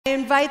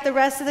invite the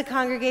rest of the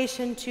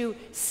congregation to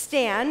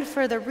stand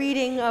for the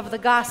reading of the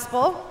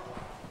gospel.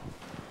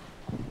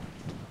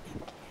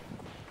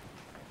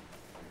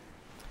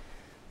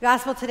 The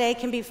gospel today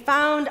can be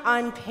found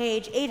on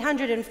page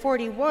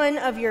 841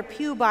 of your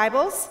pew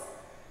Bibles.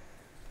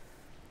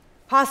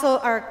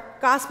 Our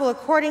gospel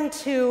according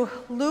to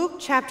Luke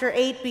chapter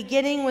 8,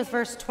 beginning with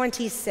verse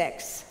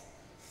 26.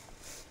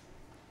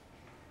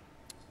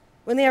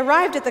 When they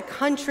arrived at the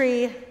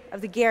country of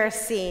the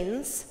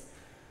Gerasenes,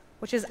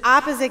 which is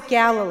opposite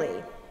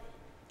Galilee,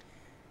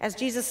 as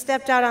Jesus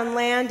stepped out on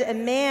land, a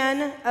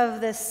man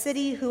of the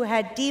city who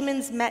had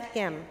demons met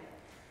him.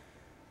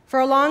 For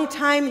a long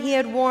time he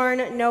had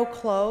worn no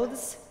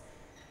clothes,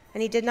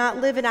 and he did not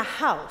live in a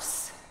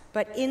house,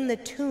 but in the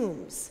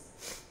tombs.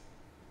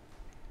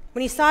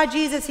 When he saw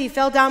Jesus, he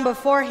fell down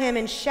before him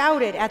and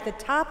shouted at the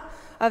top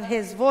of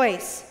his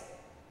voice,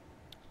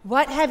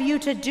 "What have you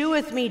to do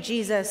with me,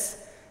 Jesus,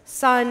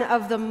 Son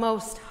of the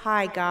Most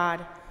High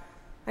God?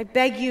 I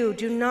beg you,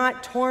 do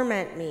not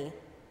torment me."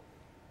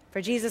 For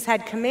Jesus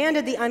had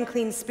commanded the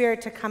unclean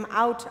spirit to come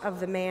out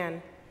of the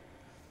man.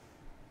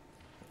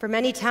 For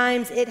many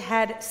times it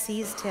had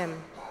seized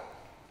him.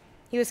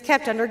 He was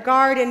kept under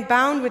guard and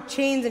bound with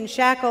chains and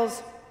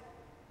shackles,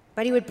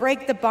 but he would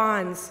break the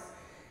bonds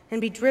and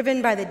be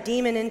driven by the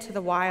demon into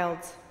the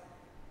wilds.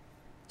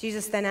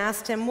 Jesus then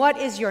asked him, "What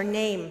is your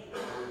name?"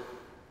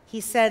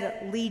 He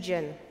said,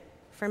 "Legion,"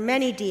 for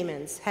many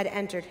demons had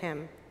entered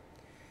him.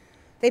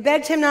 They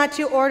begged him not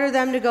to order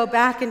them to go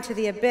back into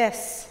the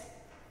abyss.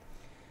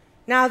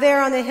 Now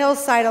there on the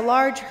hillside a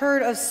large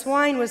herd of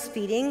swine was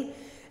feeding,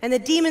 and the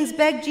demons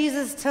begged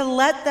Jesus to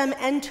let them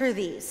enter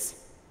these.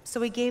 So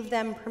he gave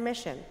them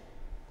permission.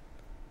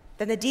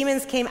 Then the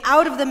demons came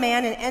out of the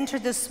man and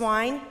entered the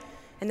swine,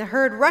 and the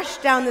herd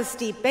rushed down the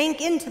steep bank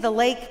into the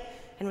lake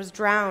and was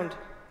drowned.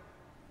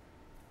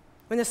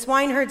 When the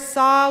swineherd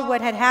saw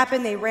what had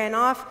happened, they ran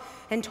off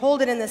and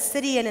told it in the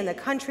city and in the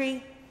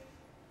country.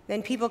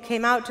 Then people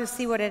came out to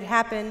see what had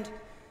happened,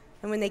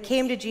 and when they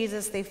came to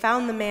Jesus, they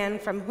found the man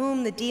from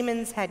whom the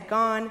demons had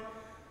gone,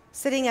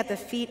 sitting at the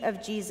feet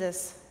of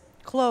Jesus,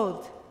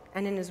 clothed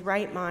and in his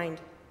right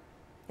mind,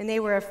 and they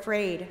were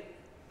afraid.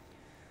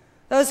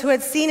 Those who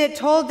had seen it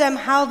told them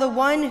how the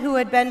one who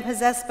had been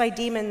possessed by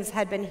demons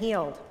had been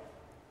healed.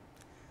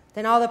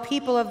 Then all the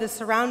people of the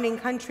surrounding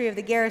country of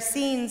the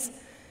Gerasenes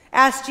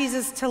asked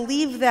Jesus to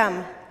leave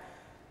them,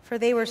 for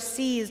they were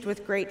seized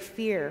with great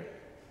fear.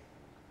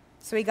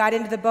 So he got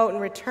into the boat and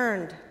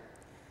returned.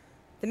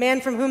 The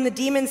man from whom the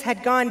demons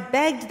had gone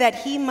begged that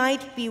he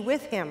might be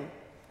with him.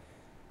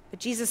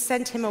 But Jesus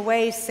sent him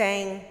away,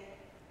 saying,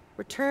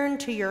 "Return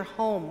to your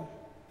home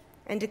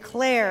and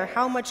declare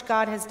how much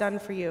God has done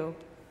for you."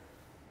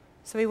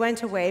 So he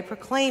went away,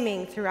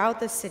 proclaiming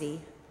throughout the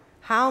city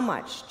how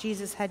much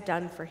Jesus had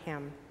done for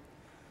him.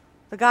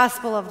 The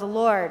gospel of the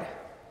Lord.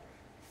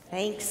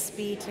 Thanks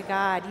be to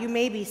God. You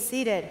may be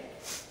seated.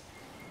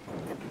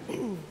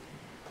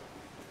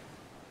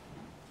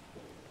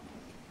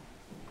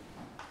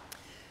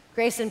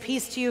 Grace and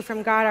peace to you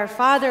from God our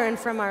Father and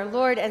from our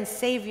Lord and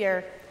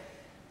Savior,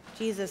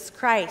 Jesus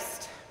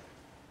Christ.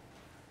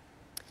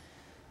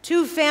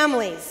 Two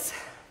families,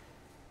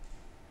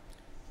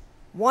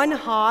 one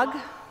hog,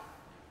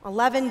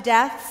 11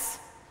 deaths,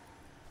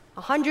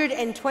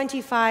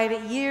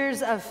 125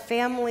 years of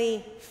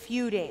family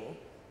feuding.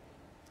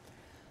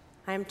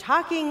 I'm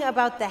talking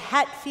about the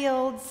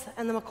Hatfields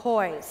and the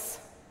McCoys.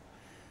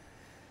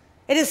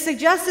 It is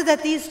suggested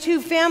that these two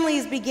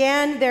families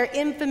began their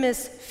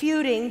infamous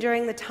feuding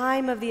during the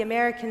time of the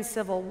American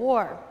Civil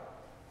War.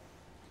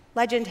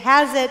 Legend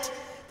has it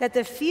that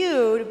the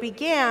feud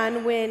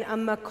began when a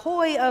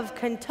McCoy of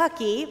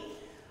Kentucky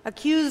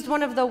accused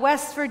one of the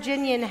West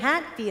Virginian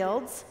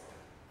Hatfields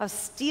of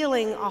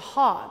stealing a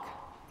hog.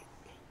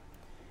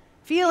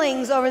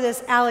 Feelings over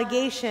this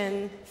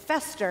allegation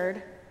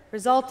festered,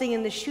 resulting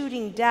in the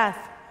shooting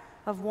death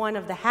of one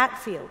of the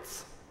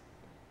Hatfields.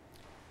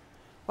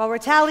 While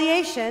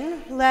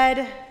retaliation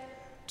led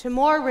to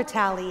more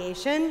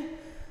retaliation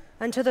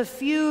until the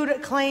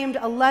feud claimed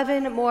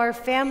 11 more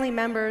family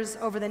members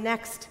over the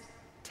next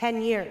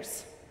 10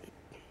 years.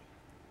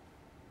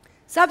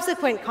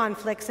 Subsequent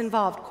conflicts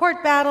involved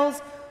court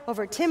battles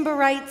over timber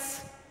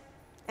rights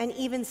and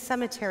even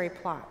cemetery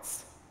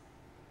plots.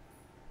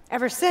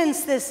 Ever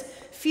since, this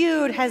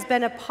feud has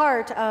been a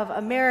part of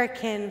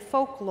American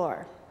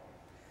folklore,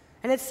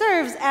 and it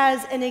serves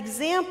as an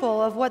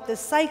example of what the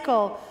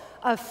cycle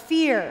of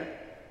fear,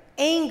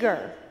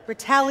 anger,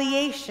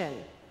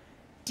 retaliation,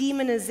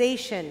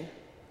 demonization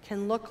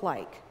can look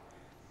like,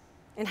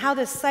 and how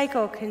this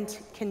cycle can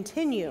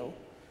continue,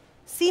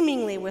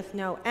 seemingly with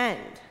no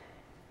end.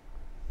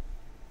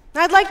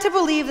 I'd like to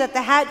believe that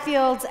the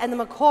Hatfields and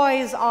the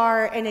McCoys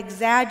are an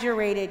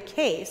exaggerated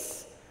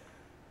case,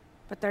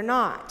 but they're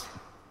not.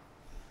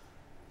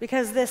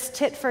 Because this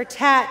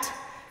tit-for-tat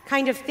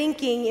kind of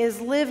thinking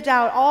is lived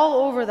out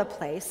all over the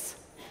place,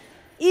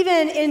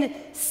 even in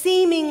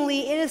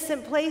seemingly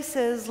innocent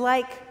places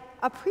like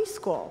a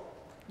preschool,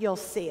 you'll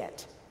see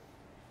it.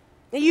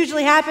 It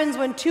usually happens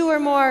when two or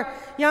more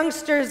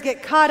youngsters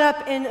get caught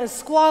up in a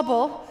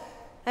squabble,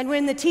 and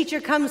when the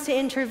teacher comes to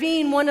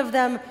intervene, one of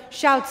them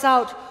shouts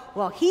out,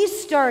 "Well, he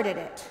started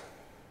it."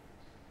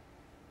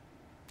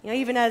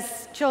 Even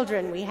as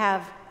children, we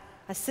have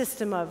a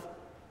system of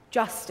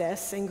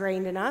justice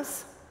ingrained in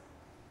us.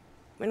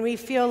 When we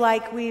feel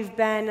like we've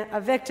been a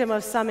victim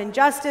of some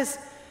injustice,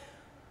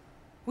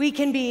 we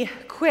can be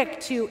quick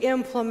to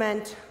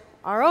implement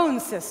our own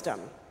system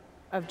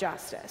of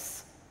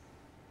justice.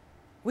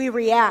 We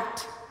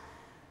react,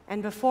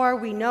 and before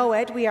we know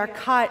it, we are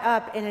caught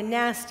up in a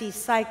nasty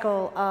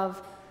cycle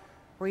of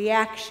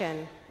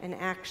reaction and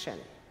action.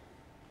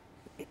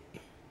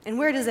 And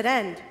where does it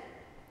end?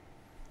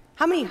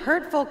 How many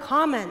hurtful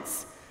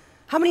comments,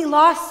 how many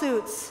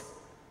lawsuits,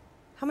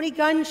 how many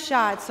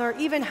gunshots, or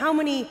even how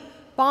many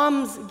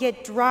bombs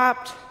get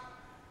dropped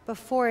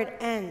before it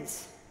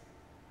ends?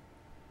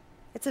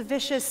 It's a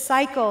vicious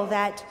cycle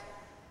that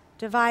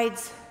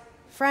divides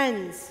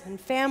friends and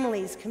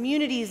families,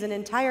 communities, and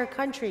entire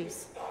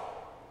countries.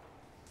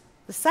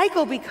 The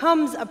cycle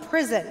becomes a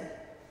prison,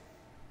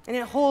 and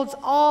it holds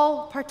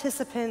all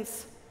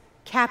participants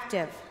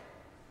captive.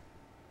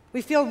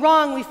 We feel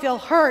wrong, we feel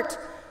hurt,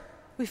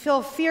 we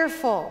feel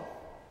fearful,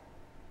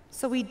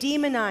 so we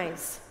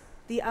demonize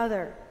the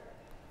other.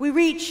 We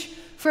reach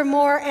for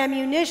more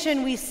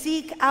ammunition, we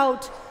seek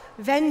out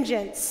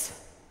vengeance.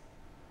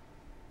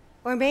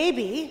 Or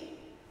maybe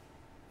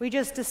we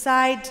just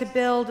decide to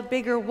build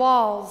bigger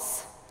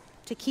walls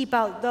to keep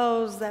out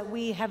those that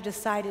we have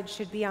decided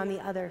should be on the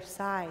other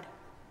side.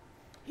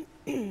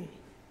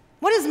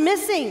 What is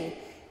missing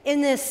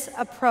in this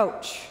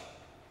approach?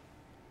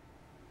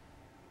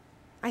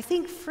 I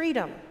think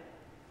freedom.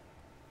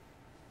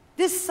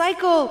 This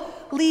cycle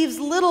leaves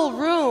little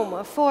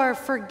room for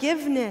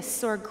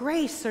forgiveness or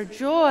grace or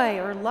joy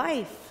or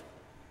life.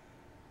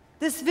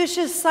 This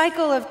vicious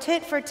cycle of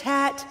tit for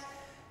tat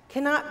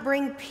cannot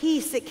bring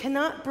peace, it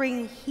cannot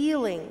bring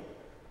healing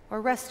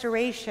or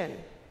restoration.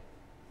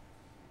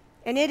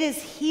 And it is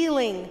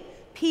healing,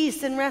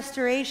 peace, and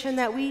restoration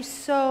that we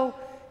so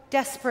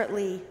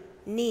desperately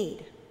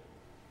need.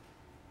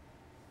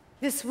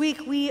 This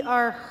week we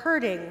are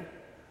hurting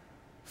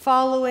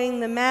following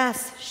the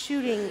mass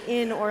shooting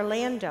in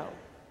Orlando.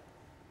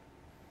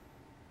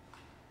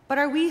 But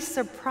are we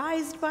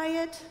surprised by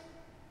it?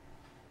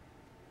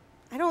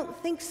 I don't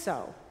think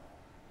so.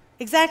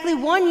 Exactly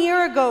 1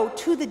 year ago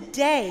to the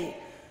day,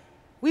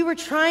 we were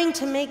trying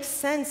to make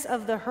sense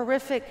of the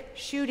horrific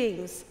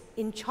shootings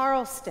in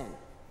Charleston.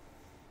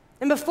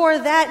 And before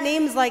that,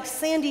 names like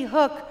Sandy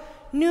Hook,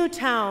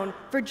 Newtown,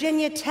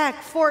 Virginia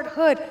Tech, Fort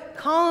Hood,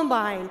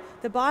 Columbine,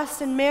 the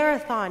Boston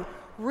Marathon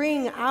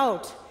ring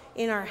out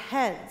in our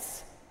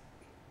heads.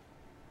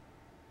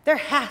 There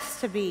has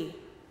to be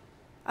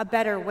a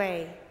better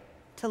way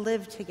to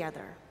live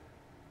together.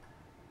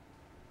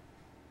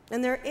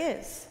 And there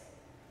is.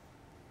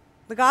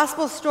 The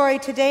gospel story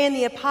today and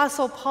the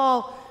Apostle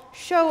Paul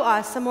show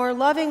us a more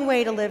loving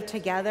way to live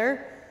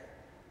together,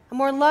 a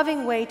more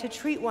loving way to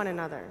treat one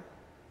another.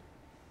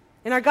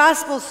 In our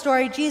gospel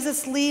story,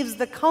 Jesus leaves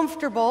the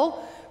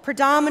comfortable,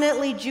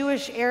 predominantly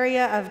Jewish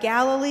area of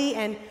Galilee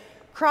and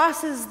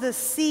crosses the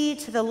sea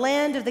to the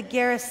land of the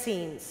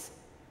Gerasenes.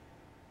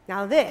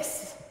 Now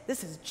this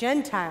is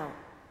Gentile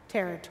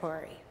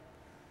territory,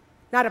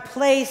 not a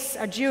place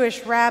a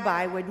Jewish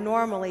rabbi would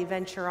normally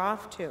venture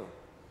off to.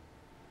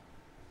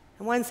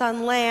 And once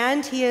on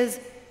land, he is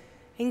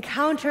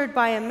encountered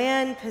by a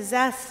man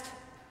possessed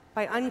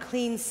by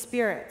unclean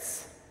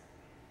spirits.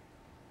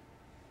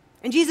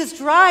 And Jesus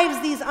drives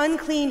these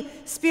unclean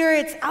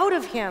spirits out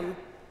of him.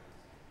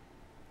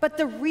 But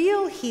the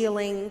real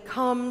healing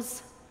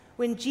comes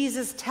when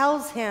Jesus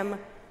tells him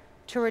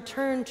to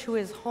return to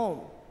his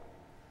home.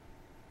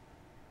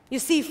 You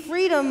see,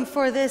 freedom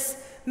for this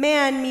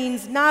man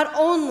means not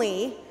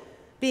only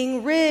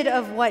being rid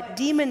of what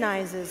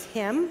demonizes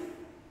him,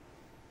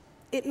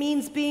 it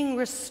means being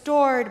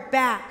restored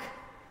back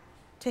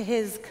to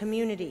his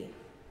community.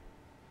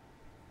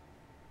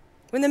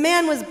 When the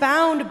man was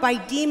bound by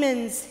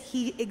demons,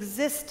 he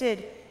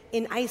existed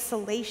in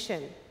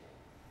isolation.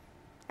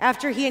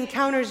 After he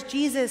encounters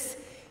Jesus,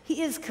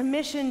 he is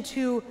commissioned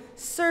to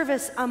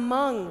service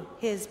among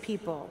his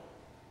people.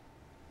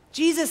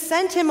 Jesus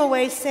sent him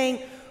away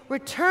saying,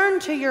 "Return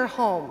to your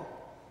home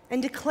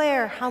and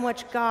declare how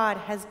much God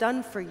has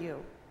done for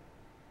you."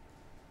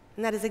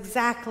 And that is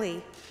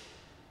exactly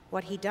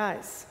what he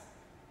does.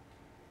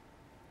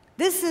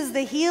 This is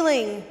the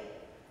healing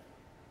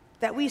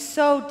that we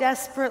so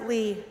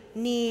desperately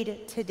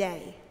need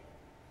today.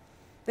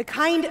 The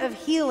kind of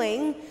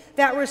healing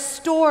that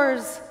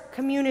restores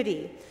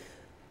community.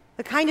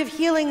 The kind of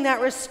healing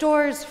that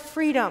restores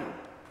freedom.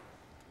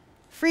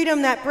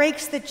 Freedom that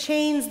breaks the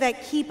chains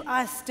that keep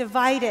us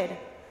divided.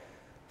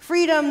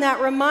 Freedom that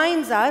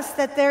reminds us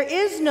that there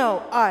is no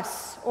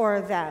us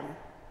or them.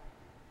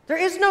 There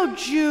is no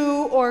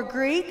Jew or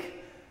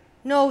Greek,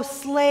 no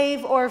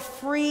slave or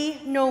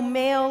free, no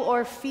male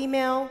or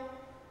female,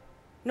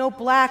 no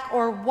black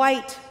or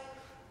white,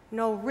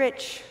 no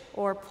rich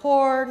or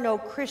poor, no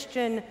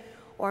Christian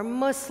or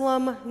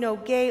Muslim, no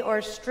gay or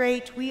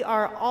straight. We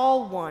are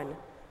all one.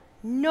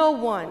 No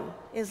one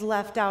is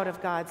left out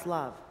of God's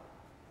love.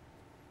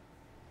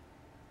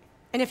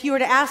 And if you were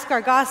to ask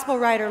our gospel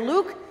writer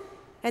Luke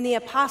and the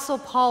apostle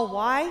Paul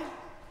why,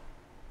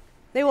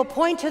 they will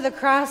point to the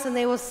cross and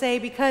they will say,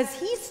 because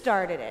he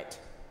started it.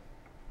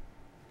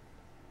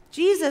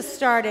 Jesus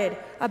started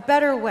a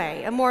better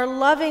way, a more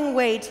loving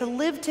way to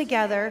live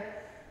together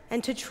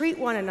and to treat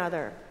one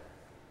another.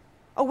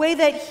 A way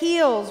that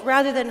heals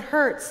rather than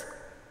hurts.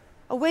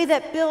 A way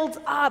that builds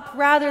up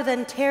rather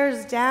than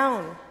tears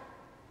down.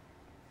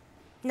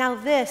 Now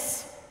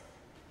this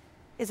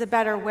is a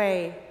better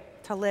way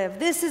to live.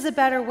 This is a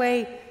better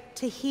way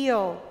to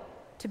heal,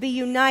 to be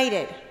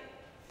united.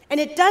 And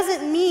it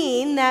doesn't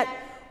mean that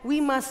we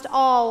must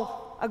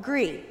all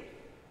agree.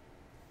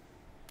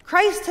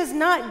 Christ has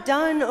not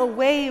done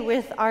away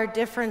with our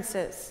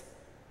differences.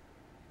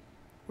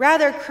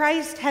 Rather,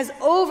 Christ has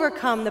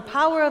overcome the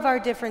power of our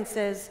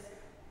differences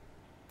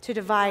to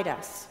divide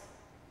us.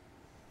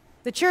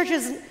 The church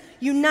is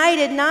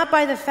united not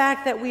by the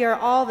fact that we are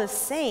all the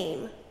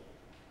same,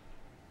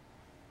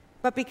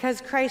 but because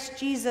Christ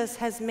Jesus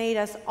has made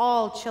us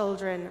all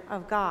children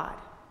of God.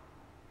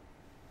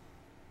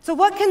 So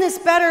what can this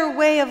better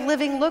way of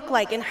living look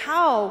like, and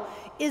how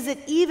is it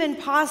even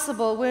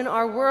possible when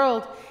our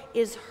world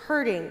is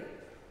hurting,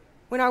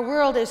 when our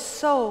world is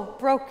so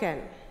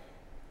broken?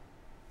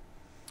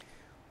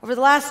 Over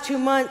the last 2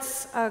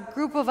 months, a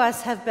group of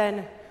us have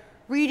been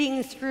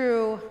reading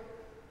through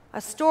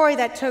a story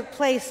that took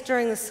place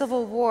during the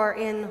Civil War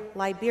in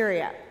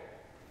Liberia.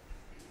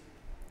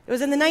 It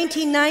was in the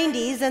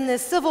 1990s, and the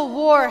Civil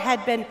War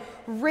had been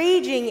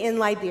raging in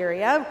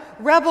Liberia.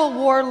 Rebel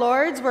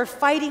warlords were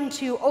fighting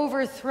to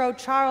overthrow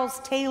Charles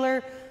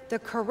Taylor, the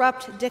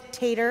corrupt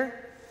dictator.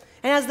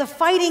 And as the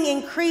fighting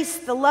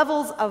increased, the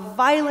levels of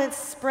violence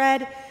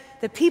spread.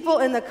 The people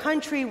in the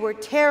country were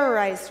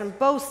terrorized from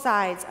both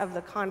sides of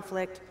the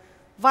conflict.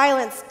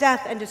 Violence,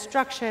 death, and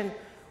destruction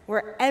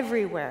were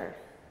everywhere.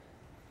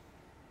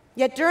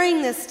 Yet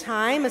during this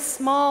time, a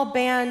small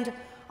band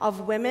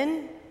of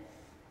women,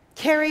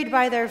 carried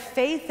by their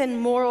faith and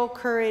moral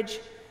courage,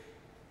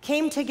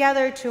 came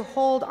together to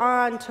hold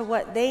on to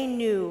what they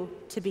knew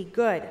to be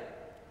good.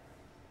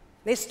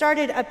 They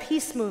started a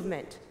peace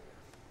movement,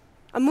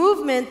 a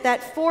movement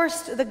that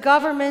forced the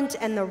government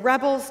and the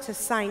rebels to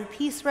sign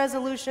peace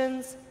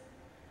resolutions,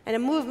 and a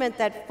movement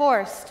that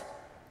forced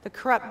the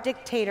corrupt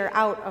dictator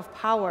out of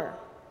power.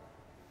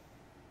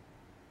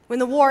 When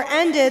the war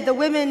ended, the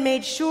women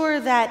made sure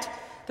that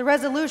the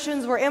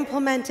resolutions were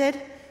implemented.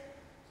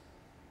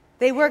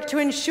 They worked to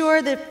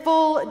ensure the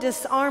full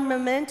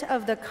disarmament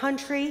of the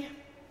country.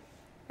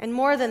 And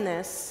more than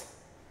this,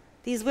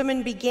 these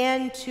women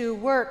began to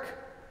work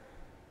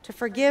to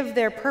forgive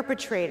their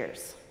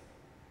perpetrators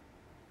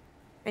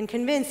and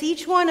convince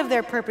each one of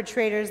their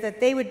perpetrators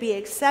that they would be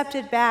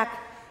accepted back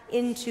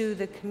into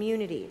the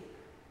community.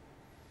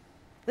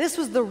 This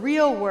was the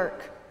real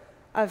work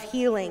of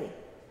healing.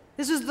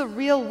 This was the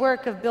real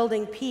work of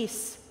building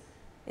peace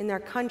in their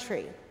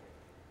country.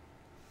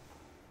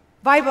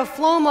 Viva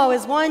Flomo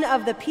is one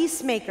of the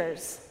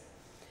peacemakers.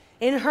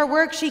 In her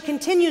work, she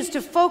continues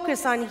to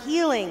focus on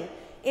healing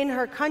in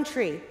her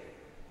country.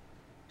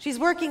 She's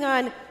working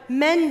on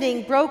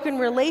mending broken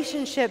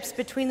relationships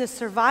between the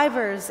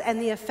survivors and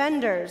the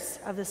offenders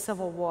of the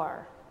Civil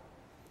War.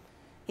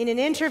 In an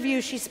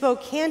interview, she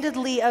spoke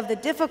candidly of the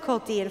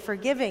difficulty in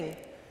forgiving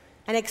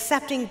and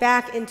accepting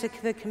back into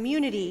the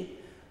community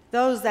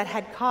those that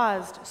had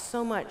caused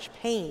so much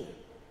pain.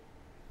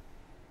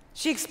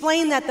 She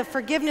explained that the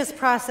forgiveness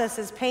process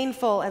is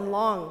painful and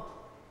long,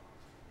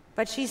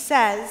 but she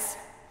says,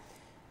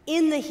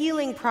 in the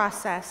healing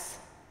process,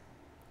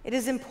 it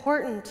is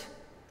important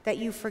that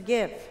you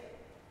forgive.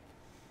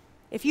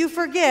 If you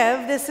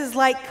forgive, this is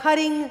like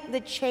cutting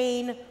the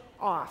chain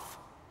off.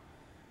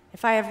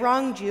 If I have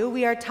wronged you,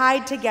 we are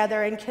tied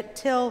together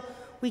until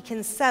we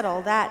can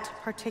settle that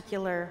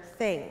particular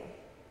thing.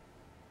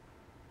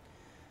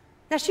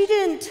 Now, she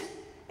didn't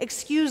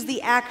excuse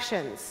the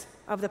actions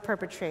of the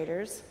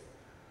perpetrators,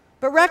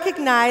 but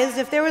recognized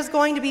if there was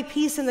going to be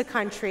peace in the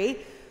country,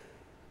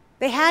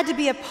 they had to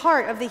be a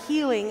part of the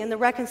healing and the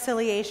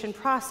reconciliation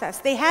process.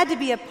 They had to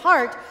be a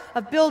part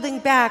of building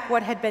back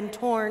what had been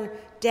torn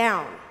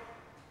down.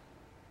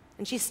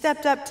 And she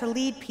stepped up to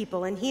lead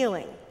people in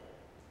healing.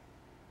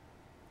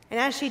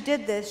 And as she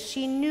did this,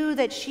 she knew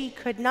that she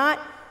could not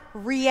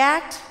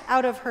react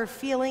out of her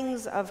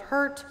feelings of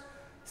hurt,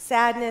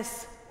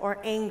 sadness, or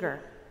anger.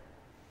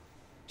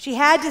 She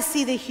had to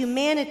see the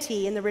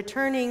humanity in the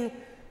returning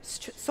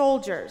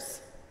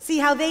soldiers, see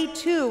how they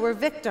too were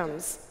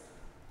victims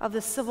of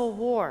the Civil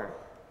War.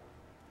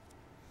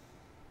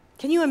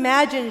 Can you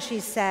imagine, she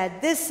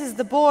said, this is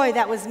the boy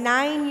that was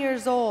 9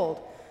 years old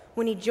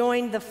when he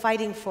joined the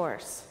fighting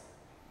force.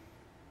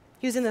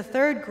 He was in the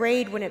 3rd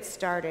grade when it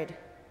started.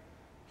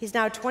 He's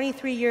now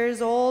 23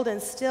 years old and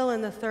still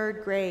in the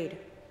 3rd grade.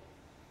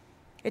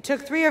 It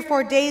took 3 or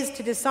 4 days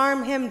to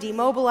disarm him,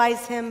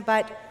 demobilize him,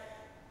 but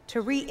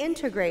to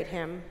reintegrate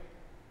him,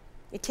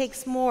 it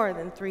takes more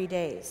than 3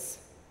 days.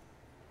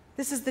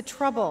 This is the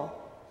trouble.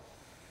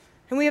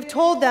 And we have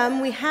told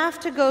them we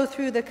have to go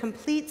through the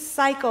complete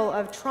cycle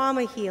of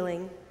trauma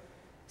healing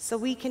so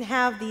we can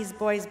have these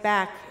boys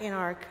back in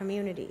our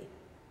community.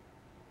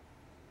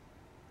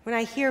 When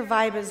I hear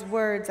Viba's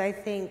words, I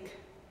think,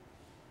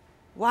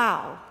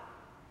 wow,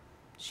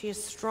 she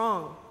is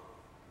strong.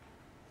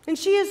 And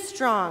she is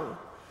strong,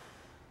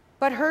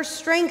 but her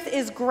strength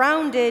is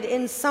grounded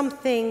in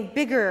something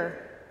bigger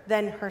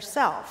than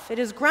herself. It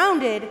is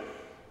grounded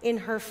in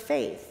her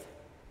faith.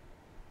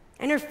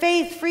 And her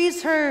faith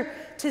frees her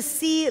to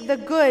see the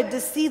good, to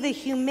see the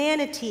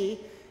humanity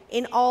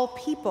in all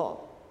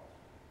people,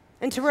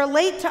 and to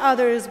relate to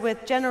others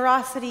with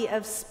generosity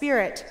of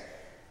spirit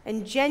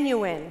and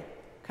genuine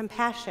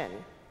compassion.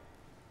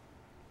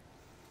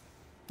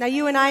 Now,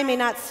 you and I may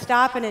not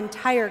stop an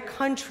entire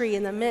country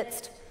in the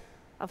midst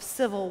of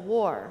civil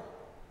war,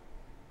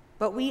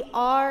 but we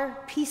are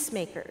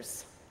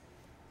peacemakers.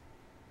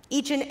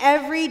 Each and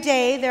every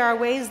day, there are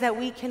ways that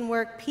we can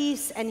work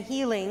peace and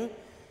healing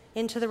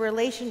into the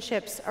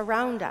relationships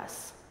around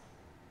us.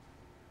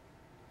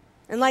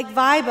 And like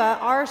Viba,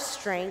 our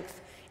strength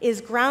is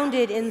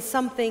grounded in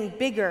something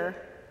bigger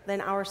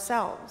than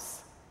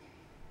ourselves.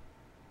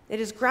 It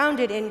is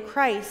grounded in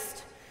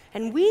Christ,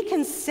 and we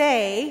can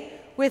say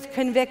with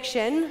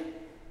conviction,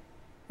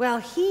 well,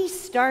 he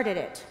started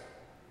it.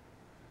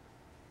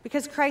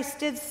 Because Christ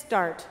did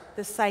start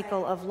the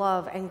cycle of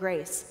love and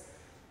grace.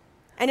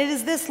 And it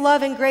is this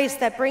love and grace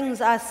that brings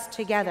us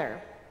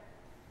together.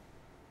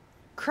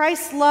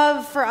 Christ's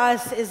love for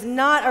us is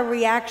not a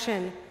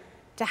reaction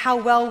to how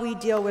well we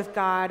deal with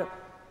God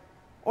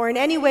or in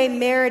any way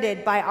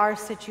merited by our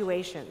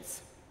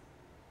situations.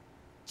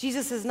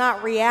 Jesus is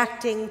not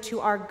reacting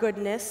to our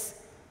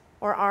goodness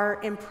or our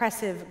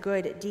impressive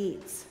good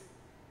deeds.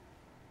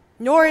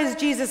 Nor is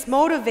Jesus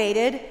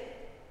motivated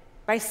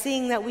by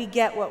seeing that we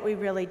get what we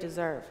really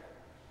deserve.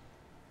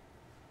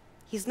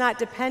 He's not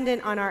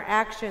dependent on our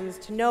actions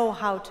to know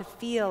how to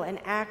feel and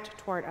act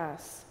toward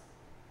us.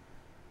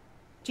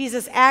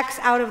 Jesus acts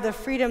out of the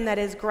freedom that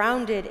is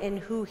grounded in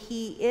who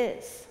he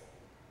is.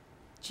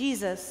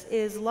 Jesus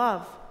is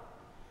love.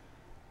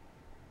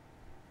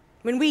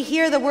 When we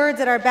hear the words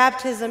at our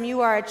baptism,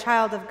 "You are a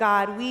child of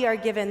God," we are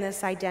given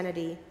this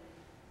identity.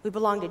 We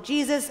belong to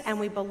Jesus and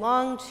we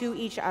belong to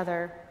each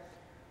other.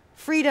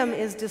 Freedom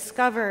is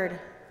discovered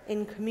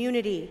in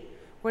community,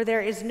 where there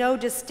is no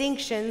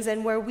distinctions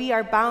and where we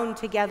are bound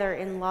together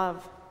in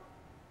love.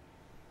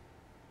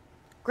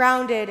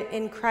 Grounded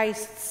in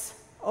Christ's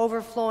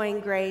overflowing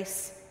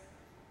grace,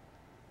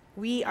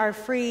 we are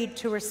freed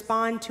to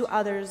respond to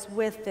others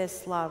with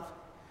this love.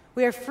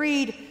 We are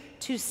freed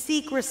to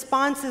seek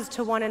responses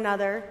to one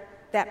another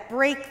that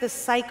break the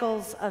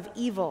cycles of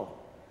evil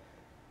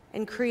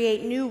and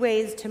create new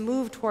ways to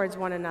move towards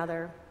one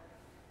another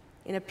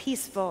in a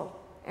peaceful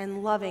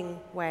and loving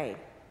way.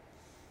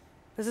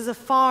 This is a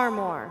far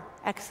more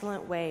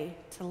excellent way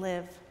to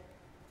live.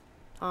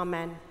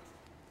 Amen.